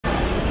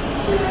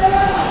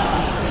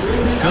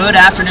Good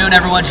afternoon,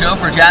 everyone. Joe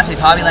for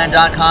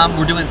JaspysHobbyland.com.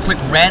 We're doing quick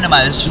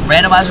randomizer. It's just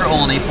randomizer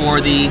only for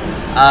the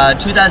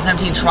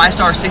 2017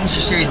 TriStar Signature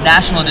Series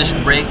National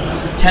Edition break.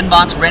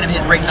 10-box random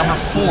hit break number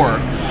 4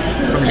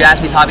 from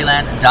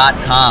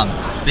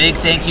JaspysHobbyland.com. Big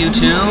thank you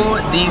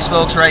to these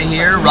folks right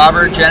here: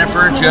 Robert,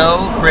 Jennifer,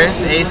 Joe,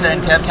 Chris, Asa,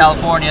 and Kev,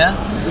 California,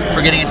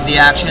 for getting into the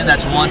action.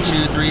 That's 1,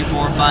 2, 3,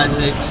 4, 5,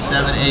 6,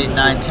 7, 8,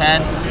 9,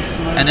 10.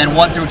 And then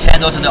 1 through 10,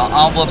 those are the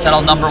envelopes that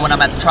I'll number when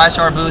I'm at the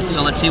TriStar booth.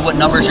 So let's see what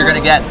numbers you're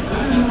going to get.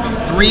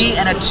 3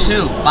 and a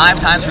 2, 5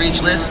 times for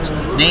each list.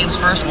 Names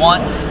first: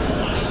 1,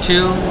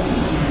 2,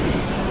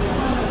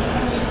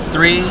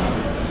 3,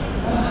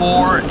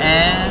 4,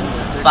 and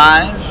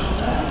 5.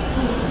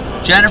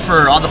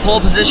 Jennifer on the pole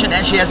position,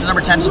 and she has the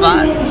number 10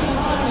 spot.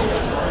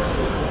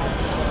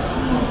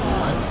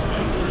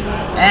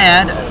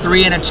 And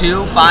 3 and a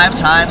 2, 5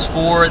 times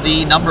for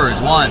the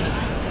numbers: 1,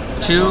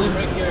 2,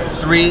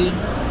 3,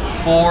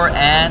 4,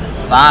 and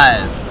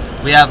 5.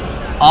 We have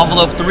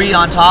envelope 3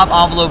 on top,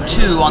 envelope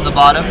 2 on the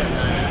bottom.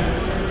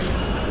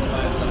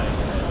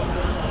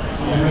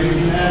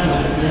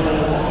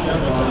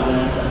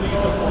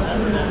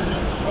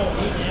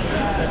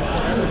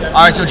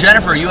 Alright, so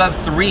Jennifer, you have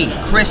 3.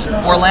 Chris,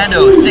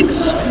 Orlando,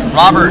 6.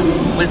 Robert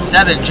with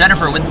 7.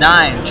 Jennifer with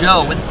 9.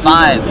 Joe with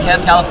 5.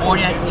 Kev,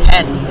 California,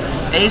 10.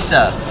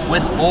 Asa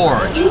with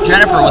 4.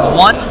 Jennifer with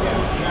 1.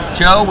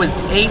 Joe with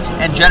 8.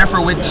 And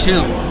Jennifer with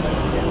 2.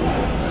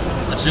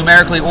 Let's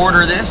numerically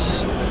order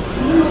this.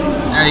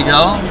 There you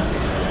go.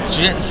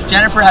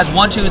 Jennifer has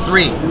 1, 2,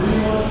 3.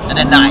 And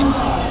then 9.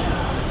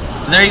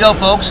 So there you go,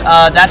 folks.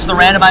 That's the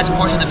randomizing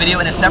portion of the video.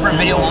 In a separate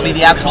video will be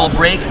the actual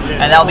break,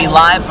 and that will be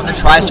live from the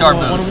TriStar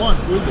booth.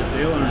 Who is it?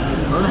 Dale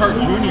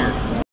Earnhardt Jr.